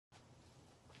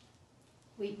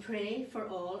We pray for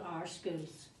all our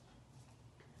schools.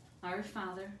 Our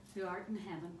Father, who art in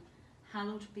heaven,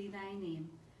 hallowed be thy name.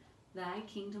 Thy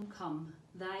kingdom come,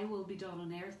 thy will be done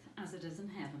on earth as it is in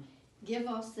heaven. Give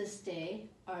us this day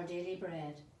our daily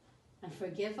bread, and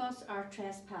forgive us our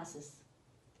trespasses,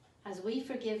 as we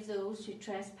forgive those who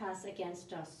trespass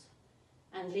against us.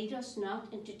 And lead us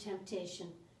not into temptation,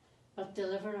 but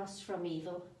deliver us from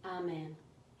evil. Amen.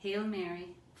 Hail Mary,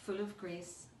 full of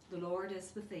grace, the Lord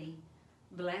is with thee.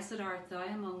 Blessed art thou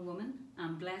among women,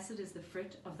 and blessed is the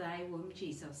fruit of thy womb,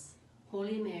 Jesus.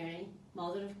 Holy Mary,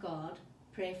 Mother of God,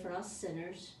 pray for us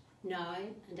sinners, now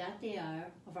and at the hour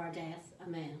of our death.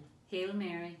 Amen. Hail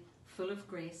Mary, full of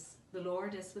grace, the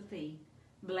Lord is with thee.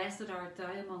 Blessed art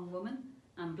thou among women,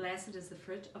 and blessed is the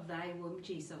fruit of thy womb,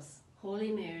 Jesus.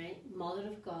 Holy Mary, Mother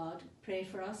of God, pray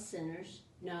for us sinners,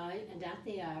 now and at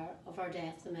the hour of our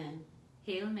death. Amen.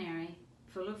 Hail Mary,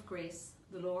 full of grace,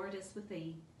 the Lord is with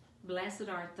thee. Blessed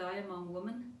art thou among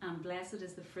women, and blessed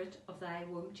is the fruit of thy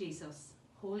womb, Jesus.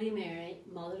 Holy Mary,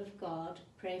 Mother of God,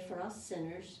 pray for us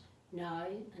sinners, now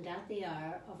and at the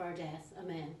hour of our death.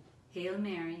 Amen. Hail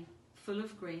Mary, full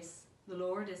of grace, the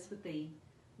Lord is with thee.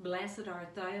 Blessed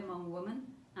art thou among women,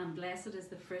 and blessed is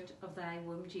the fruit of thy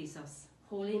womb, Jesus.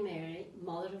 Holy Mary,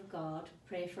 Mother of God,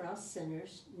 pray for us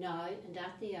sinners, now and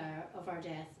at the hour of our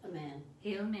death. Amen.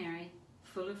 Hail Mary,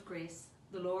 full of grace,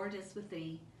 the Lord is with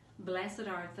thee. Blessed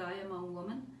art thou among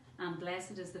women, and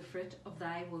blessed is the fruit of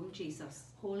thy womb, Jesus.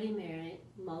 Holy Mary,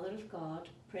 Mother of God,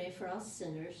 pray for us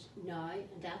sinners, now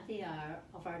and at the hour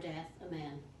of our death.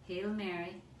 Amen. Hail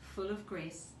Mary, full of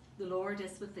grace, the Lord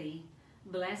is with thee.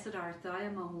 Blessed art thou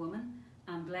among women,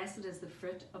 and blessed is the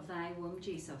fruit of thy womb,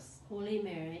 Jesus. Holy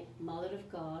Mary, Mother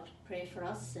of God, pray for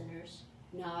us sinners,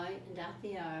 now and at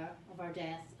the hour of our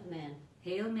death. Amen.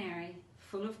 Hail Mary,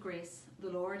 full of grace,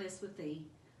 the Lord is with thee.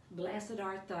 Blessed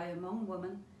art thou among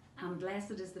women, and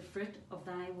blessed is the fruit of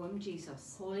thy womb,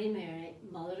 Jesus. Holy Mary,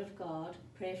 Mother of God,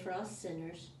 pray for us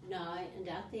sinners, now and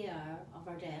at the hour of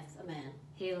our death. Amen.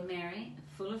 Hail Mary,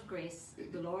 full of grace,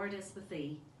 the Lord is with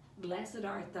thee. Blessed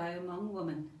art thou among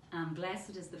women, and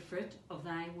blessed is the fruit of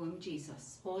thy womb,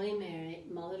 Jesus. Holy Mary,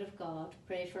 Mother of God,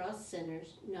 pray for us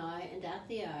sinners, now and at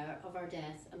the hour of our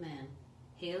death. Amen.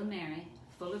 Hail Mary,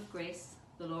 full of grace,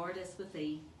 the Lord is with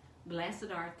thee.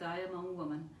 Blessed art thou among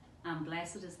women, and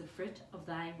blessed is the fruit of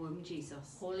thy womb,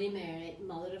 Jesus. Holy Mary,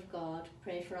 Mother of God,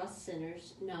 pray for us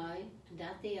sinners, now and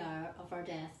at the hour of our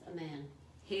death. Amen.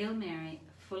 Hail Mary,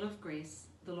 full of grace,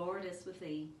 the Lord is with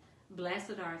thee.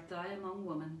 Blessed art thou among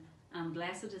women, and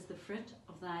blessed is the fruit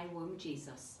of thy womb,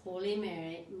 Jesus. Holy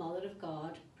Mary, Mother of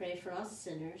God, pray for us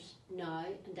sinners, now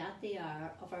and at the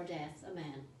hour of our death.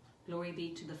 Amen. Glory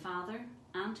be to the Father,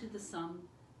 and to the Son,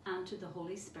 and to the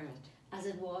Holy Spirit. As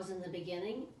it was in the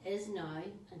beginning, is now,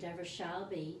 and ever shall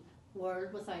be,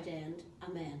 world without end.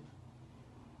 Amen.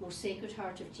 Most Sacred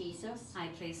Heart of Jesus, I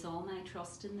place all my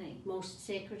trust in thee. Most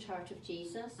Sacred Heart of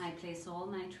Jesus, I place all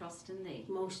my trust in thee.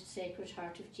 Most Sacred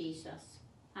Heart of Jesus,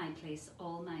 I place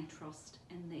all my trust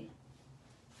in thee.